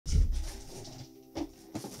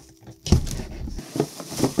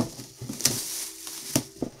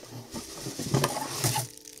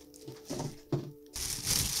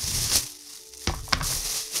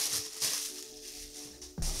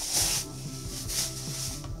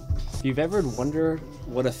If you've ever wondered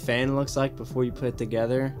what a fan looks like before you put it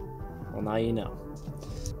together, well, now you know.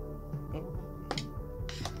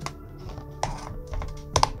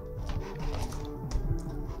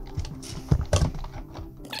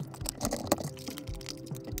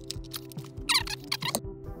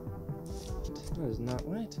 That is not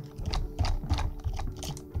right.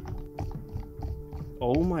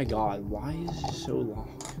 Oh my god, why is it so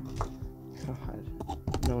long?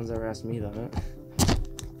 God, no one's ever asked me that.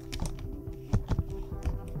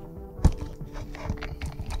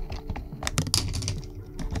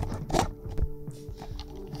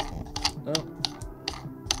 Oh.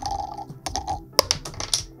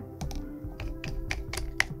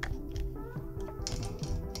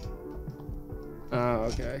 Oh,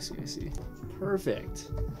 okay, I see.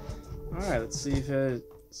 Perfect. Alright, let's see if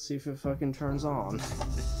it fucking turns on.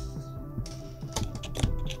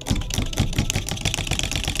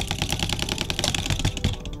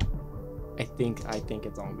 I think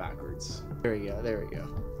it's on backwards. There we go.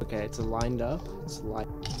 Okay, it's lined up.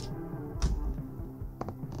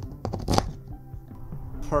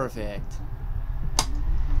 Perfect.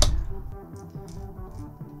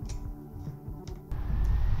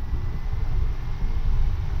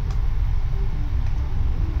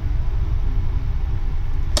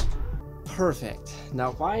 Perfect.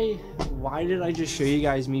 Now, why did I just show you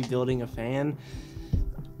guys me building a fan?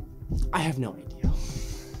 I have no idea.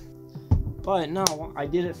 But no, I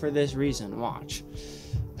did it for this reason. Watch.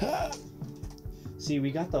 See, we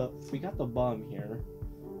got the bum here.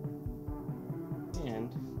 And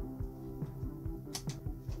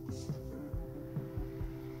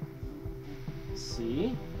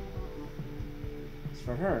see? It's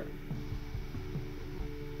for her.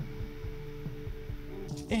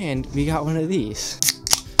 And we got one of these.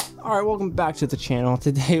 Alright, welcome back to the channel.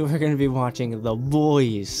 Today we're going to be watching The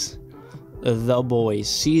Boys. The Boys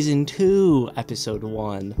Season 2, Episode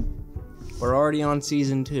 1. We're already on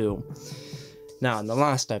Season 2. Now, in the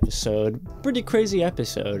last episode, pretty crazy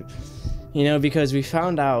episode. You know, because we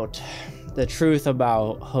found out the truth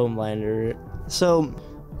about Homelander. So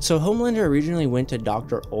Homelander originally went to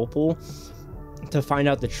Dr. Opal to find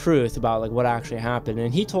out the truth about like what actually happened,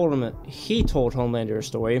 and he told Homelander a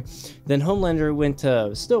story. Then Homelander went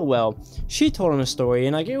to Stillwell. She told him a story,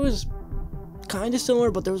 and like it was kind of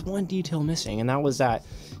similar, but there was one detail missing, and that was that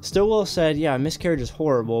Stillwell said, yeah, miscarriage is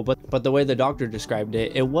horrible, but the way the doctor described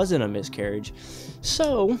it, it wasn't a miscarriage.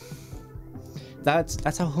 So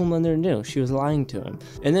that's how Homelander knew she was lying to him.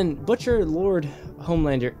 And then Butcher lured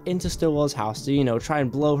Homelander into Stillwell's house to, you know, try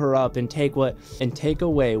and blow her up and take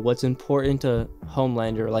away what's important to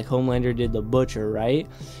Homelander, like Homelander did the Butcher, right?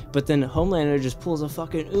 But then Homelander just pulls a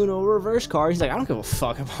fucking Uno reverse card. He's like, I don't give a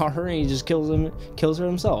fuck about her, and he just kills her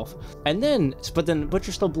himself. But then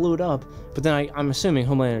Butcher still blew it up. But then I'm assuming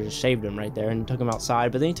Homelander just saved him right there and took him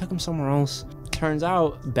outside. But then he took him somewhere else. Turns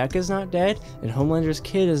out Becca's not dead and Homelander's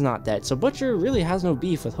kid is not dead, so Butcher really has no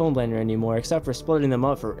beef with Homelander anymore, except for splitting them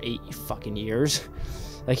up for 8 fucking years.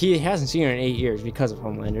 Like, he hasn't seen her in 8 years because of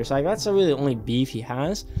Homelander, so like, that's really the only beef he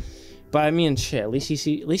has. But I mean, shit, at least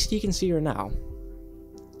he can see her now.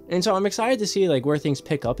 And so I'm excited to see like where things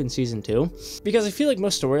pick up in Season 2, because I feel like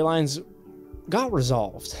most storylines got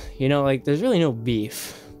resolved. You know, like there's really no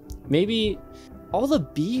beef. Maybe all the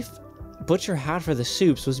beef Butcher had for the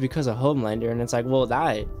Soups was because of Homelander, and it's like, well,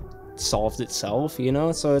 that solved itself, you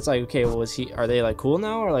know? So it's like, okay, well, are they like cool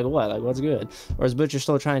now, or like what? Like, what's good? Or is Butcher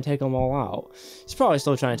still trying to take them all out? He's probably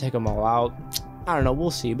still trying to take them all out. I don't know,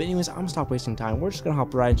 we'll see. But anyways, I'm gonna stop wasting time. We're just gonna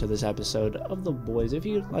hop right into this episode of The Boys. If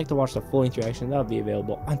you'd like to watch the full-length reaction, that'll be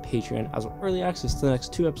available on Patreon, as well. Early access to the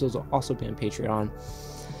next 2 episodes will also be on Patreon.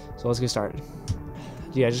 So let's get started.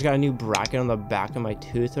 Yeah, I just got a new bracket on the back of my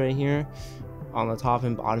tooth right here, on the top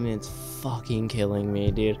and bottom, and it's fucking killing me,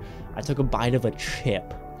 dude. I took a bite of a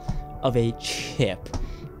chip,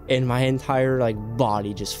 and my entire like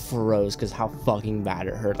body just froze because how fucking bad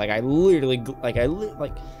it hurt. Like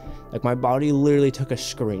my body literally took a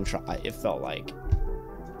screenshot. It felt like,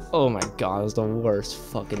 oh my god, it was the worst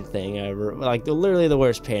fucking thing ever. Like literally the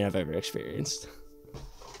worst pain I've ever experienced.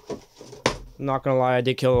 I'm not gonna lie, I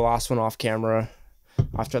did kill the last one off camera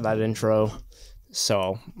after that intro.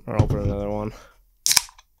 So, I'll open another one.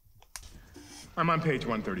 I'm on page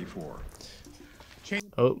 134.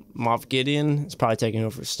 Oh, Moff Gideon is probably taking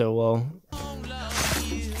over Stillwell.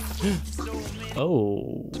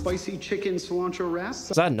 Oh. Spicy chicken cilantro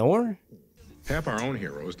wraps? Is that Nor? Half our own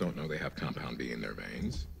heroes don't know they have compound B in their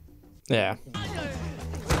veins. Yeah.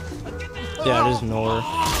 Yeah, it is Nor.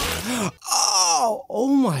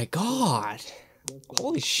 Oh my god.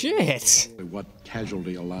 Holy shit. What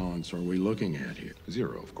casualty allowance are we looking at here?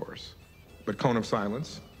 0, of course. But Cone of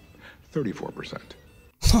Silence, 34%.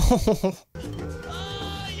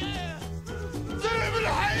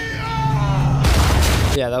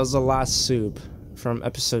 Yeah, that was the last soup from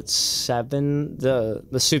episode 7.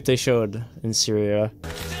 The soup they showed in Syria.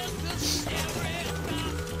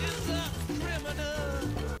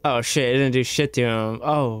 Oh shit, it didn't do shit to him.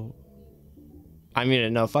 Oh. I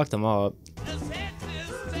mean, no, fuck them up.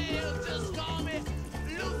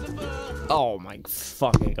 Oh my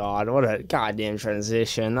fucking god, what a goddamn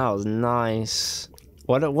transition. That was nice.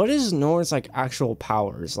 What is Nord's like actual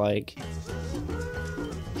powers? Like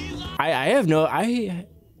I have no I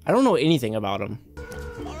don't know anything about him.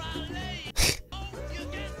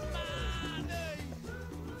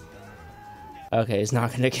 Okay, he's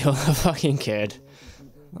not gonna kill the fucking kid.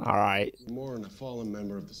 Alright. More than a fallen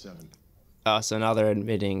member of the Seven. Oh, so now they're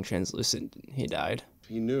admitting Translucent, he died.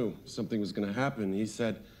 He knew something was gonna happen. He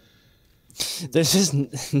said, there's just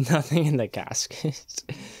nothing in the casket.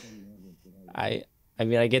 I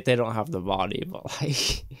mean, I get they don't have the body, but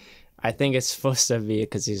like, I think it's supposed to be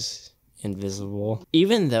because he's invisible.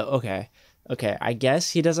 Even though, okay, I guess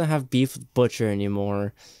he doesn't have beef with Butcher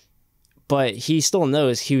anymore, but he still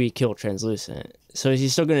knows Huey killed Translucent. So is he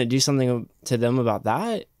still gonna do something to them about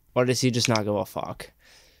that, or does he just not give a fuck?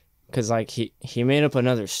 Because like he made up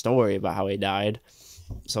another story about how he died,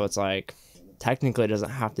 so it's like technically doesn't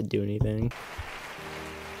have to do anything.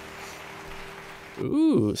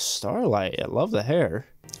 Ooh, Starlight. I love the hair.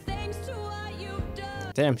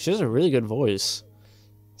 Damn, she has a really good voice.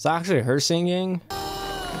 It's actually her singing.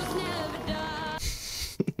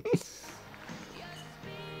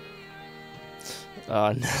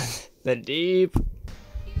 Oh, no. The Deep.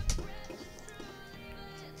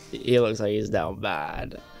 He looks like he's down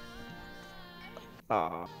bad.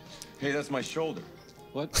 Aw. "Hey, that's my shoulder."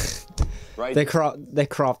 What? Right? They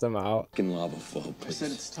cropped him out. Fucking lava flow. I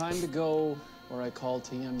said it's time to go, or I call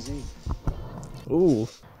TMZ. Ooh.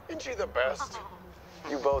 Isn't she the best?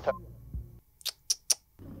 You both have.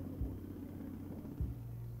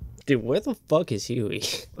 Dude, where the fuck is Huey?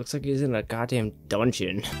 Looks like he's in a goddamn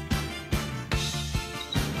dungeon.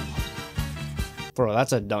 Bro,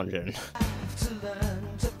 that's a dungeon.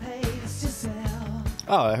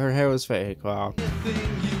 Oh, her hair was fake. Wow.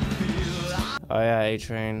 Oh yeah,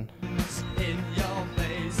 A-Train.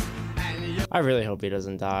 I really hope he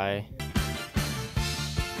doesn't die.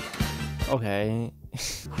 Okay.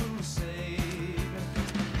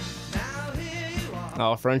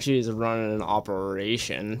 Oh, Frenchie is running an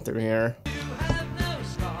operation through here.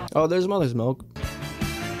 Oh, there's Mother's Milk.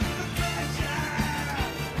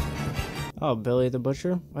 Oh, Billy the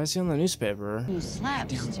Butcher? Why is he on the newspaper?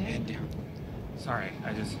 Sorry,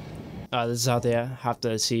 I just This is how they have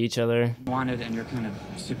to see each other. wanted, and you're kind of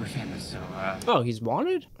super famous, so, Oh, he's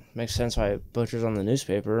wanted? Makes sense why Butcher's on the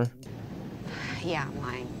newspaper. Yeah, I'm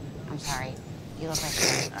lying. I'm sorry. You look like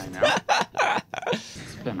I know.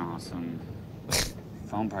 It's been awesome.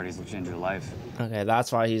 Phone parties will change your life. Okay,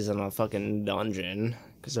 that's why he's in a fucking dungeon.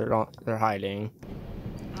 Because they're hiding.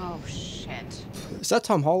 Oh, shit. Is that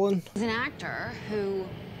Tom Holland? He's an actor who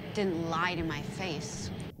didn't lie to my face.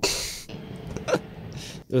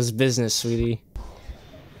 It was business, sweetie.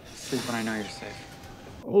 Sleep when I know you're safe.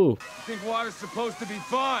 Ooh. I think water's supposed to be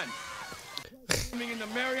fun. Swimming in the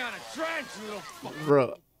Mariana Trench, little fuck.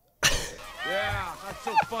 Bro. Yeah, not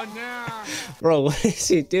so fun now. Bro, what is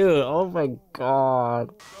he doing? Oh my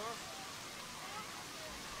god.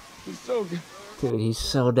 He's so good. Dude, he's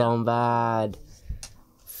so down bad.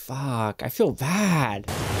 Fuck, I feel bad.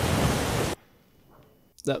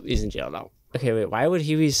 No, he's in jail now. Okay, wait, why would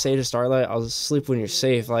Huey say to Starlight, I'll sleep when you're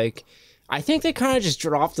safe? Like, I think they kind of just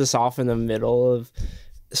dropped this off in the middle of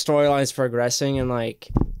storylines progressing and, like,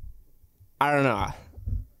 I don't know.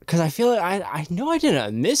 Because I feel like, I know I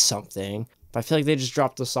didn't miss something, but I feel like they just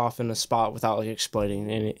dropped us off in a spot without, like,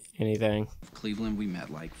 explaining anything. Cleveland, we met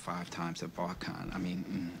like 5 times at VodCon. I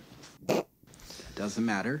mean, it doesn't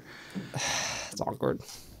matter. It's awkward.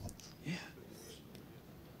 Yeah.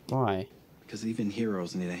 Why? Because even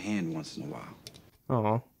heroes need a hand once in a while.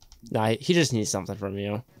 Oh. Nah, he just needs something from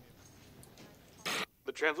you.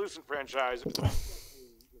 The Translucent franchise. My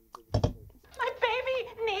baby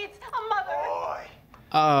needs a mother.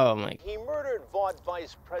 Oh my. He murdered Vought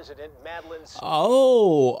Vice President Madeline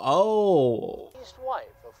Oh. Steele's wife,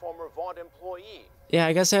 a former Vought employee. Yeah,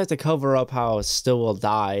 I guess I have to cover up how Stillwell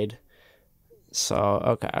died. So,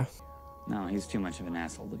 okay. No, he's too much of an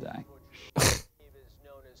asshole to die.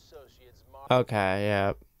 Okay,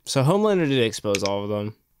 yeah. So Homelander did expose all of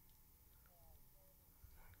them.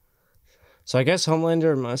 So I guess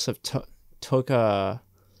Homelander must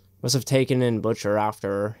have taken in Butcher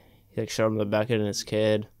after he like showed him the Beckett and his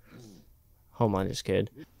kid. Homelander's kid.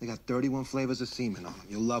 They got 31 flavors of semen on them.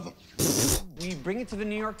 You'll love them. We bring it to the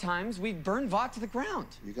New York Times, we burn Vought to the ground.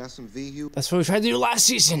 You got some VU? That's what we tried to do last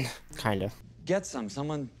season. Kinda. Get some.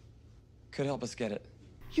 Someone could help us get it.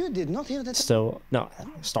 You did not hear that. Still, no.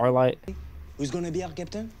 Starlight. Who's gonna be our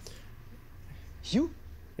captain? You?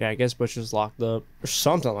 Yeah, I guess Butcher's locked up. Or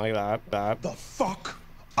something like that. The fuck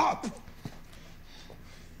up!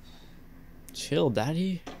 Chill,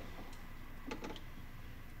 daddy.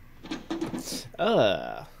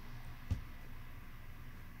 Oh,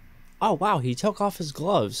 wow, he took off his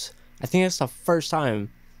gloves. I think that's the first time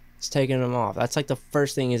he's taken them off. That's like the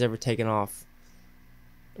first thing he's ever taken off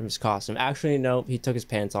from his costume. Actually, nope, he took his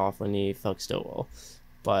pants off when he fucked Stillwell.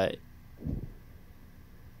 But...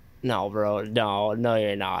 no, bro. No,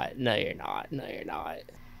 you're not. No, you're not. No, you're not.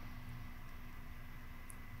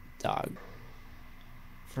 Dog.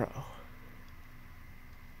 Bro.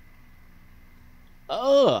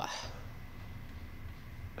 Ugh.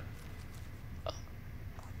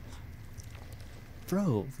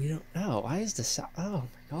 Bro, we don't know. Why is the sound? Oh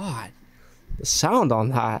my god. The sound on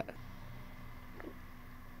that.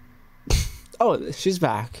 Oh, she's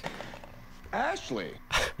back. Ashley.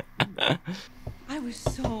 I was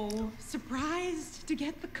so surprised to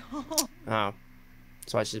get the call. Oh.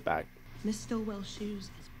 That's why she's back. Miss Stillwell's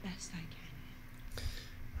shoes as best I can.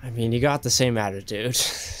 I mean, you got the same attitude,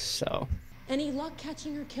 so. Any luck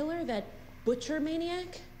catching her killer, that butcher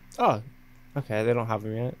maniac? Oh. Okay, they don't have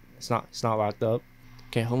him yet. It's not locked up.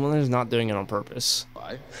 Okay, Homelander's not doing it on purpose.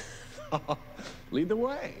 Why? Lead the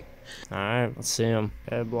way. Alright, let's see him.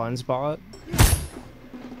 Okay, blind spot.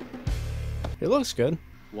 He looks good.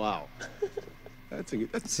 Wow. That's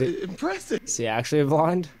impressive. Is he actually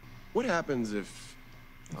blind? What happens if,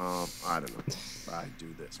 I don't know, I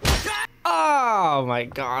do this? Oh my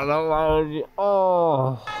god,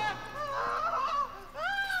 oh.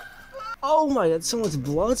 Oh my god, so much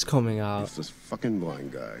blood's coming out. It's this fucking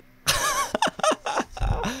blind guy.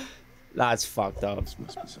 That's fucked up. This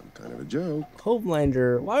must be some kind of a joke.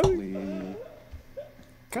 Homelander, why would...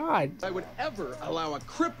 God. I would ever allow a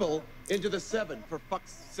cripple into the 7, for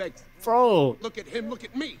fuck's sake. Bro. Look at him, look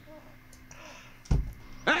at me.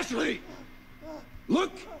 Ashley!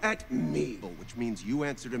 Look at me. Which means you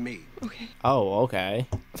answer to me. Okay. Oh, okay.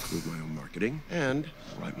 With my own marketing and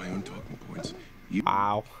write my own talking points.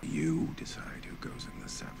 Wow. You decide who goes in the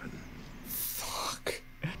 7. Fuck.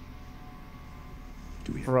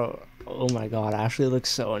 Do we have... Bro, oh my god, Ashley looks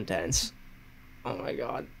so intense. Oh my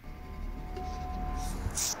god.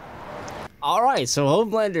 Alright, so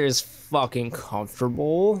Homelander is fucking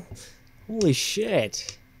comfortable. Holy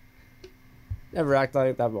shit. Never acted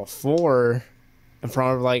like that before. In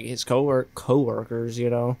front of like his co-workers, you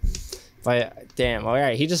know. But damn,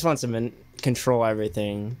 alright, he just wants to control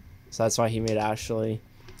everything. So that's why he made Ashley.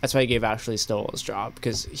 That's why he gave Ashley Stillwell's job,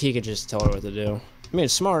 because he could just tell her what to do. I mean,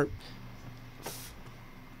 it's smart.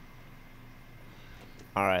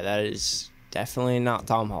 Alright, that is definitely not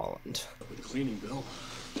Tom Holland. With cleaning bill.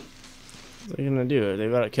 What are they gonna do? Are they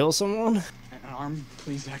about to kill someone? An arm,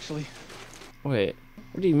 please, actually. Wait,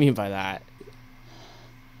 what do you mean by that?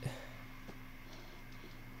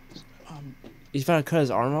 He's about to cut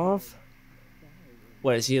his arm off?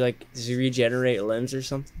 What, is he like, does he regenerate limbs or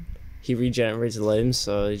something? He regenerates limbs,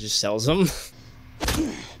 so he just sells them?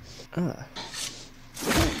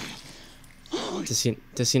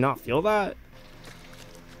 Does he not feel that?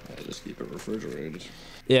 I just keep it refrigerated.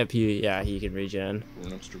 Yeah, he can regen.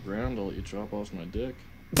 $1 extra grand, I'll let you chop off my dick.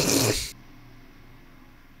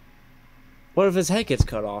 What if his head gets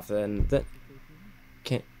cut off then?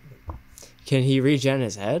 Can he regen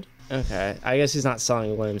his head? Okay, I guess he's not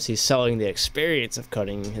selling limbs. He's selling the experience of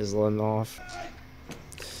cutting his limb off.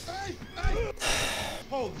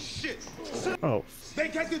 Holy shit! Oh.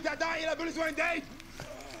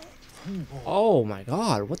 Oh my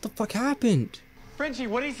god, what the fuck happened? Frenchie,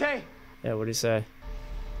 what'd he say? Yeah, what'd he say?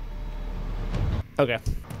 Okay.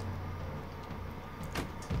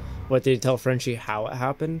 What, did he tell Frenchie how it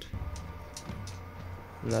happened?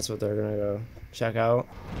 And that's what they're gonna go check out.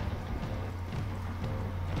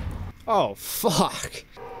 Oh, fuck.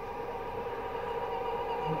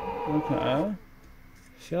 Okay. I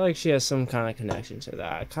feel like she has some kind of connection to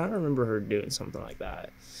that. I kind of remember her doing something like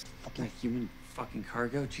that. Like human fucking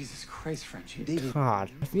cargo? Jesus Christ, Frenchie.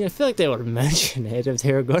 God. I mean, I feel like they would mention it if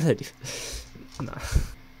they were gonna do. Nah.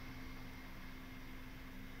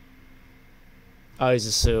 Oh, he's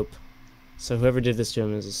a soup. So whoever did this to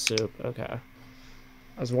him is a soup. Okay.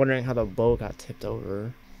 I was wondering how the boat got tipped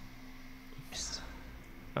over.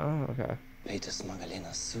 Oh, okay. Peter smuggling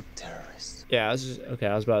a soup terrorist. Yeah, I was just, okay,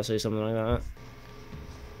 I was about to say something like that.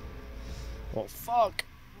 Well, fuck.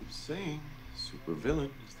 I'm saying, Super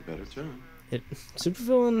villain is the better term.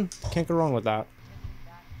 Supervillain, can't go wrong with that.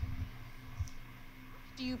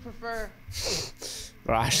 Do you prefer?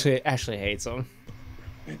 But Ashley hates him.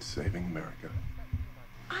 It's saving America.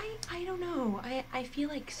 I don't know. I feel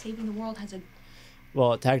like saving the world has a.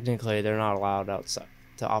 Well, technically, they're not allowed outside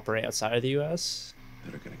to operate outside of the U.S.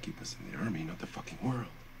 They're gonna keep us in the army, not the fucking world.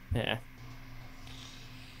 Yeah.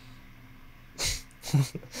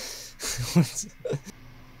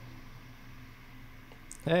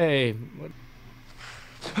 Hey. What?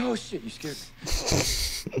 Oh shit! You scared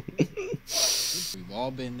me. We've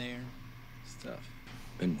all been there. Stuff.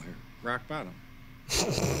 Been where? Rock bottom.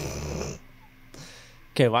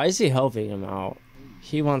 Okay, why is he helping him out?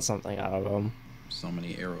 He wants something out of him. So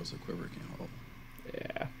many arrows a quiver can hold.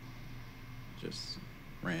 Yeah. Just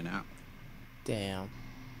ran out. Damn.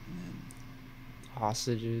 And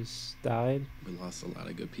Hostages died. we lost a lot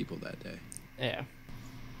of good people that day. Yeah.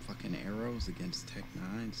 Fucking arrows against Tech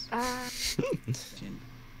Nines. And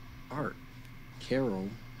art. Carol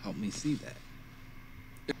helped me see that.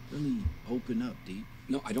 Really open up, Deep.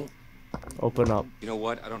 No, I don't. Open up. You know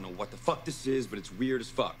what? I don't know what the fuck this is, but it's weird as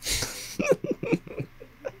fuck.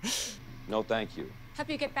 No, thank you. Help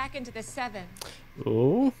you get back into the 7.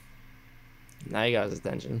 Ooh. Now you got his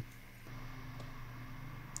attention.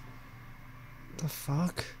 The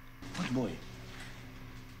fuck? Fuck boy.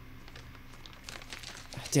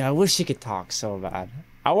 Dude, I wish she could talk so bad.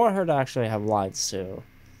 I want her to actually have lines too.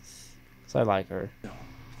 So I like her. The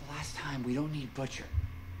last time, we don't need Butcher.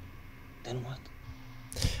 Then what?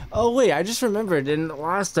 Oh wait, I just remembered in the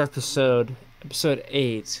last episode, episode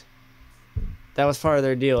 8, that was part of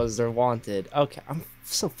their deal is they're wanted. Okay, I'm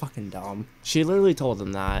so fucking dumb. She literally told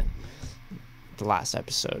them that the last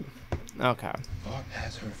episode. Okay. Bart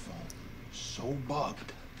has her phone so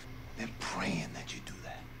bugged, they're praying that you do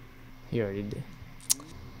that. He already did.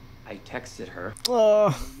 I texted her.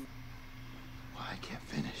 Well, I can't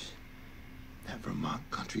finish that Vermont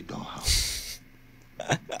country dollhouse.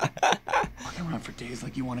 Walking around for days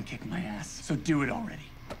like you want to kick my ass. So do it already.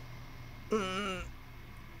 I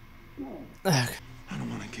don't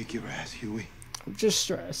want to kick your ass, Huey. I'm just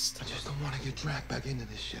stressed. I just don't want to get dragged back into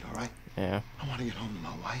this shit, all right? Yeah. I want to get home to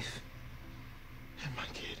my wife and my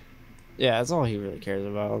kid. Yeah, that's all he really cares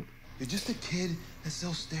about. You're just a kid that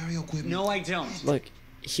sells stereo equipment. No, I don't. Look,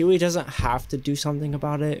 Huey doesn't have to do something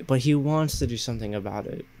about it, but he wants to do something about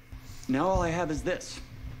it. Now all I have is this.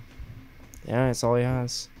 Yeah, that's all he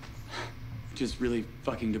has. Which is really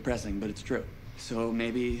fucking depressing, but it's true. So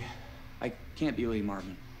maybe I can't be Lee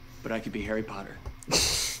Marvin, but I could be Harry Potter.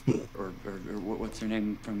 or what's her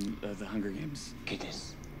name from the Hunger Games?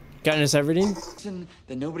 Katniss. Katniss Everdeen?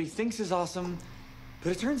 That nobody thinks is awesome,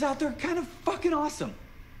 but it turns out they're kind of fucking awesome.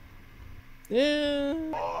 Yeah.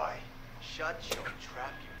 Boy, shut your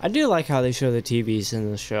trap. I do like how they show the TVs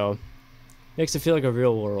in the show. Makes it feel like a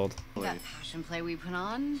real world. That passion play we put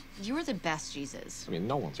on, you were the best, Jesus. I mean,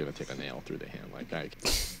 no one's gonna take a nail through the hand like that.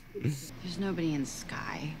 There's nobody in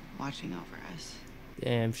Sky watching over us.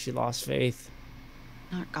 Damn, she lost faith.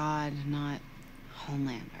 Not God, not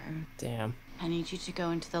Homelander. Damn. I need you to go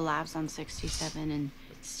into the labs on 67 and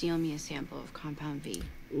steal me a sample of Compound V.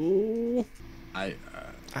 Ooh. I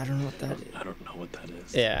don't know what that is. I don't know what that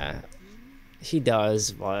is. Yeah. He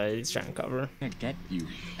does, but he's trying to cover. I get you.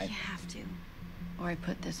 You have to. Or I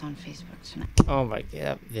put this on Facebook tonight. Oh my god,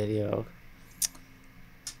 that video.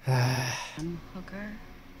 Hooker.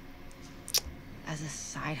 As a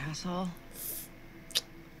side hustle.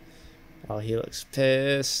 Oh, he looks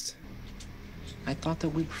pissed. I thought that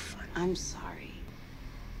we were fine. I'm sorry.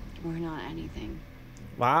 We're not anything.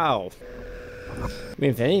 Wow. I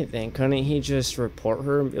mean, if anything, couldn't he just report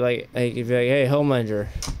her and be like, hey, Homelander.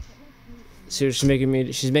 See what she's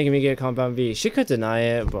making me get Compound V. She could deny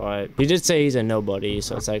it, but he did say he's a nobody,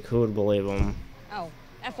 so it's like, who would believe him? Oh,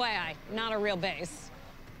 FYI, not a real base.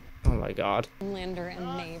 Oh my god. Homelander and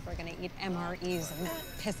Maeve are gonna eat MREs and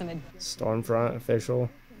piss him in. Stormfront official.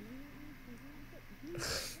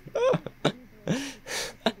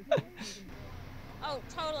 Oh,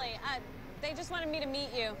 totally. They just wanted me to meet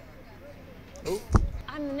you.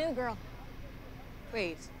 I'm the new girl.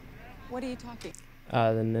 Wait, what are you talking?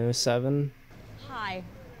 The new 7. Hi,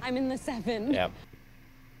 I'm in the 7. Yep.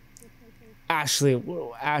 Ashley,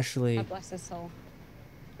 whoa, Ashley. God bless his soul.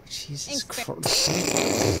 Jesus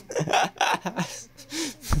Christ.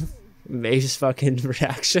 Maeve's fucking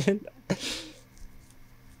reaction.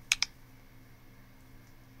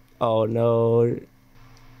 Oh no.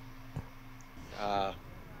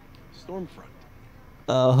 Stormfront.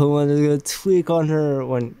 Who gonna tweak on her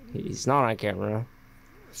when he's not on camera?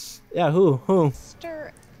 Yeah, who?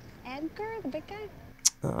 Mr. Edgar, the big guy?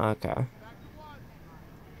 Okay.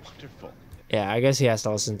 Wonderful. Yeah, I guess he has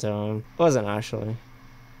to listen to him. Wasn't actually.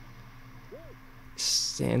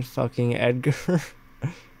 Stan fucking Edgar.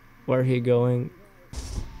 Where he going?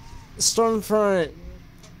 Stormfront.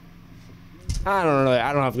 I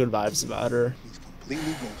don't have good vibes about her. He's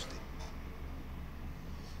completely ghosted.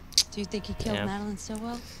 Do you think he killed Madeline so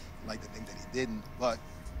well? I'd like to think that he didn't, but...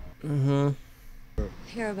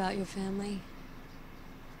 Hear about your family.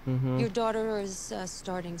 Your daughter is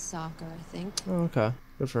starting soccer, I think. Oh, okay,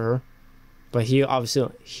 good for her. But he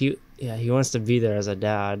obviously he wants to be there as a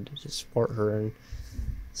dad to support her and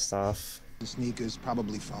stuff. The sneakers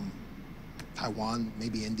probably from Taiwan,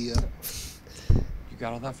 maybe India. You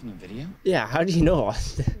got all that from the video? Yeah, how do you know all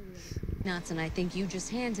that? Nuts, and I think you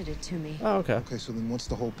just handed it to me. Oh, okay. Okay, so then what's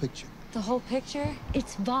the whole picture? The whole picture?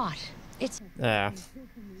 It's Vought. It's... Yeah.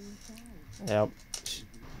 Yep.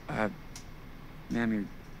 Ma'am, your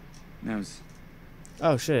nose.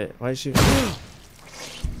 Oh shit, why did she...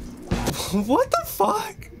 What the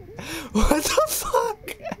fuck? What the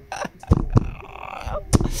fuck?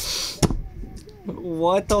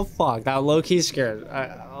 What the fuck? That low-key scared.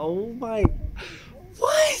 Oh my...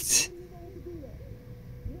 What?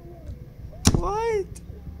 What?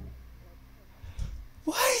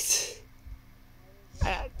 What?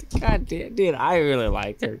 God damn, dude, I really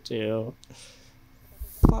liked her too.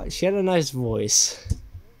 Fuck, she had a nice voice.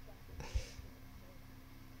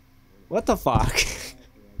 What the fuck?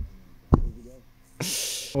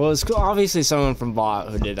 Well, it's obviously someone from Vought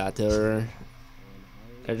who did that to her.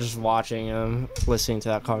 They're just watching him, listening to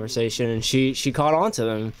that conversation, and she caught on to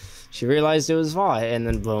them. She realized it was Vought, and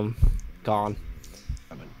then boom, gone.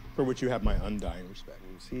 For which you have my undying respect.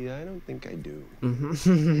 See, I don't think I do. I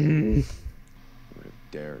would have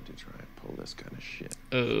dared to try and pull this kind of shit.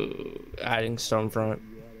 Adding Stormfront.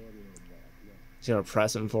 He's gonna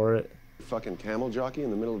press him for it. Fucking camel jockey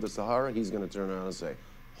in the middle of the Sahara, he's gonna turn around and say,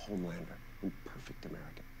 Homelander, in perfect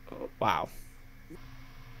American. Oh, wow.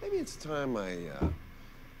 Maybe it's time I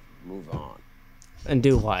move on. And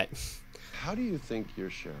do what? How do you think your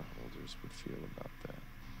shareholders would feel about that?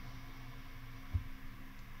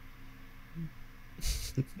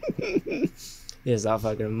 He has that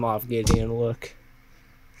fucking Moff Gideon look.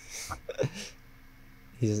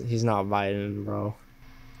 He's not Biden, bro.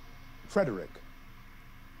 Frederick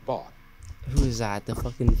Vought. Who is that? The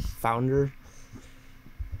fucking founder?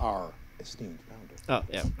 Our esteemed founder. Oh,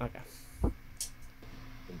 yeah, okay. In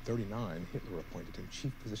 1939, Hitler appointed him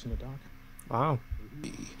chief physician at Dachau. Wow.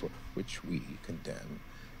 For which we condemn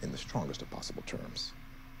in the strongest of possible terms.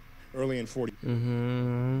 Early in 40.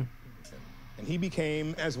 And he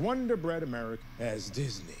became as wonder-bred American as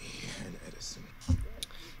Disney and Edison.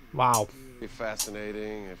 Wow.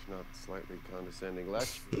 Fascinating, if not slightly condescending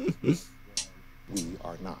lecture. We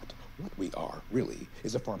are not. What we are, really,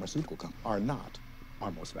 is a pharmaceutical company. Are not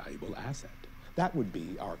our most valuable asset. That would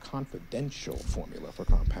be our confidential formula for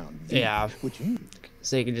compound V. Yeah. Which you...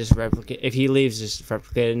 So you can just replicate. If he leaves, just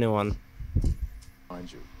replicate a new one.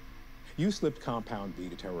 Mind you, you slipped compound V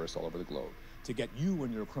to terrorists all over the globe to get you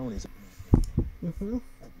and your cronies...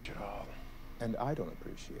 Job. And I don't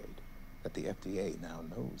appreciate that the FDA now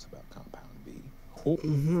knows about compound V.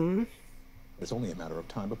 It's only a matter of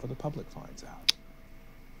time before the public finds out.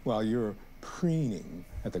 While you're preening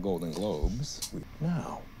at the Golden Globes,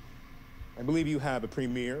 now, I believe you have a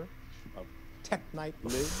premiere of Tech Night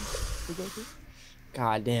Live to go to.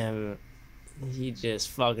 God damn, he just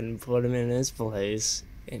fucking put him in his place,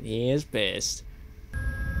 and he is pissed.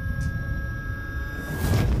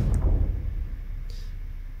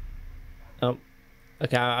 Oh,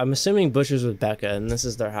 okay, I'm assuming Butcher's with Becca, and this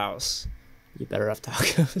is their house. You better have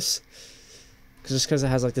tacos. Just because it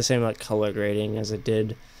has like the same like color grading as it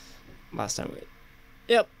did last time.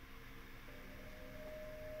 Yep.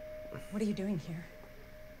 What are you doing here?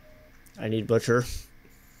 I need Butcher.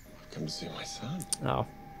 I've come to see my son. Oh.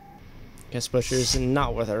 Guess Butcher's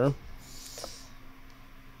not with her.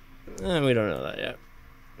 We don't know that yet.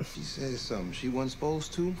 She says something she wasn't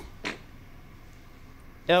supposed to.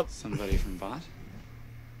 Yep. Somebody from Vought?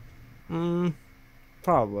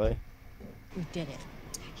 Probably. We did it.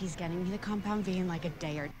 He's getting me the compound V in like a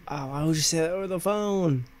day or... Oh, why would you say that over the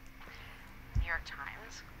phone? New York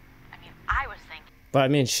Times. I mean, I was thinking... But I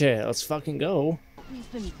mean, shit, let's fucking go.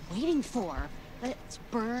 We've been waiting for. Let's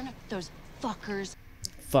burn those fuckers.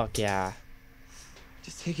 Fuck yeah.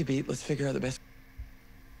 Just take a beat. Let's figure out the best.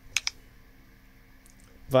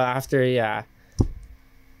 But after, yeah.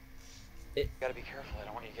 Gotta be careful. I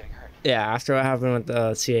don't want you getting hurt. Yeah, after what happened with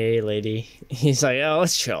the CIA lady, he's like, oh,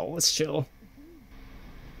 let's chill, let's chill.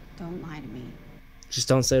 Don't lie to me. Just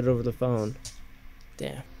don't say it over the phone.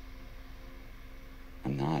 Damn.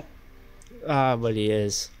 I'm not. But he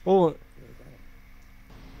is. Well,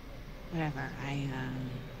 Whatever. I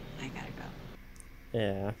gotta go.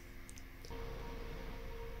 yeah.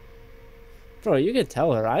 Bro, you could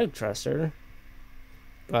tell her. I would trust her.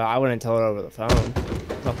 But I wouldn't tell her over the phone.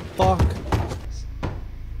 The fuck?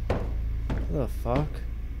 What the fuck?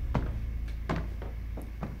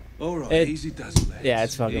 Alright, easy does it, lads. Yeah,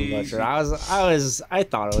 it's fucking Butcher. I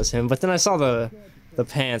thought it was him, but then I saw the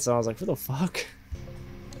pants and I was like, what the fuck?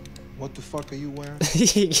 What the fuck are you wearing?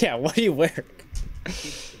 Yeah, what are you wearing?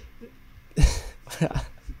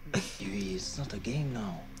 It's not a game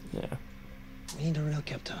now. Yeah. We need a real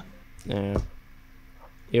captain. Yeah.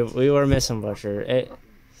 We were missing Butcher.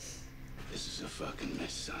 This is a fucking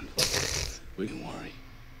mess, son. We can worry.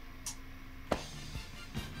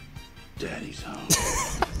 Daddy's home.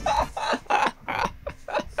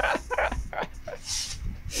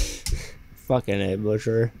 Fucking A,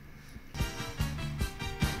 Butcher.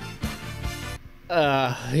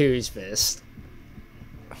 He's pissed.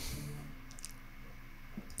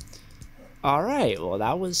 Alright, well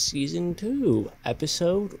that was season 2,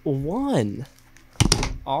 episode 1.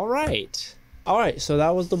 Alright. Alright, so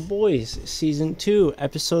that was The Boys, season 2,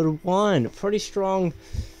 episode 1. Pretty strong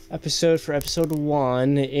episode for episode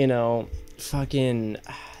 1. You know, fucking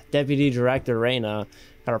Deputy Director Raina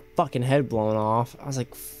got her fucking head blown off. I was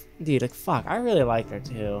like, dude, like, fuck, I really liked her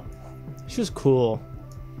too. She was cool.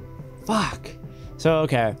 Fuck. So,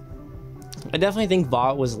 okay. I definitely think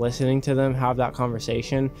Vought was listening to them have that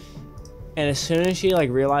conversation. And as soon as she, like,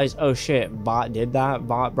 realized, oh shit, Vought did that,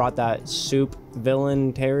 Vought brought that soup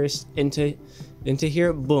villain terrorist into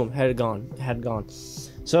here, boom, head gone.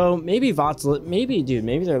 So maybe Vaught's, maybe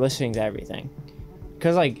they're listening to everything.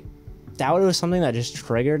 Because, like, that was something that just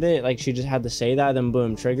triggered it. Like, she just had to say that, then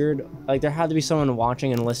boom, triggered. Like, there had to be someone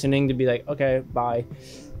watching and listening to be like, okay, bye.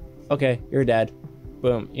 Okay, you're dead.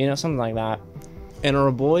 Boom. You know, something like that. And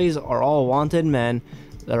our boys are all wanted men.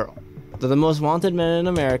 They're the most wanted men in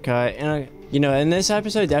America. And, you know, and this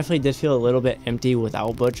episode definitely did feel a little bit empty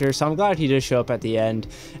without Butcher. So I'm glad he did show up at the end.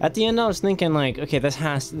 At the end, I was thinking, like, okay, this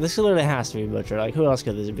literally has to be Butcher. Like, who else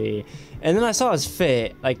could this be? And then I saw his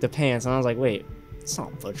fit, like, the pants, and I was like, wait, it's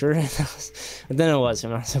not Butcher. But then it was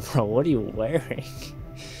him. I said, bro, what are you wearing?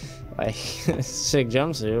 Like, sick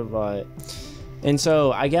jumpsuit, but... And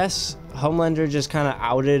so, I guess Homelander just kind of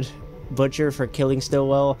outed Butcher for killing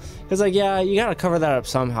Stillwell, because, like, yeah, you gotta cover that up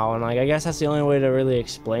somehow, and, like, I guess that's the only way to really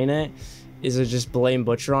explain it, is to just blame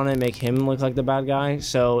Butcher on it, make him look like the bad guy.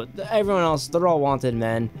 So everyone else, they're all wanted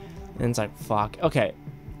men, and it's like, fuck. Okay,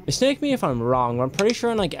 mistake me if I'm wrong, but I'm pretty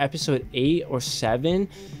sure in, like, episode 8 or 7,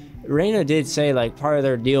 Raina did say, like, part of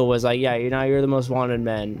their deal was, like, yeah, you're the most wanted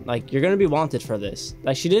men, like, you're gonna be wanted for this.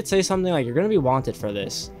 Like, she did say something like, you're gonna be wanted for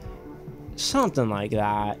this, something like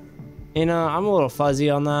that. You know, I'm a little fuzzy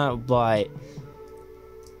on that, but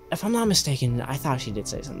if I'm not mistaken, I thought she did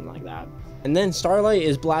say something like that. And then Starlight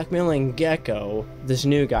is blackmailing Gecko, this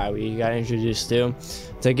new guy we got introduced to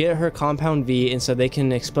get her Compound V, and so they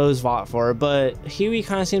can expose Vought for her. But Huey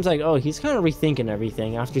kind of seems like, oh, he's kind of rethinking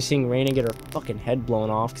everything after seeing Raina get her fucking head blown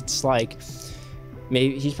off. It's like,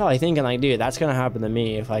 maybe he's probably thinking, like, dude, that's gonna happen to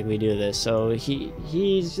me if, like, we do this. So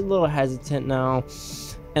he's a little hesitant now.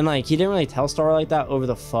 And, like, he didn't really tell Starlight that over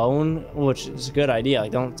the phone, which is a good idea.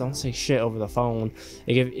 Like, don't say shit over the phone.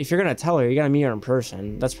 Like, if you're gonna tell her, you gotta meet her in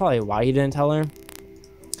person. That's probably why he didn't tell her.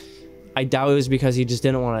 I doubt it was because he just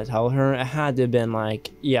didn't want to tell her. It had to have been like,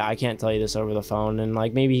 yeah, I can't tell you this over the phone. And,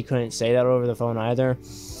 like, maybe he couldn't say that over the phone either.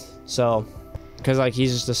 So, because, like,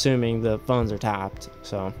 he's just assuming the phones are tapped.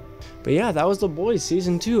 So, but yeah, that was The Boys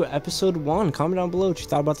season 2 episode 1. Comment down below what you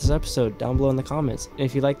thought about this episode down below in the comments. And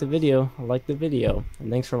if you liked the video, like the video, and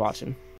thanks for watching.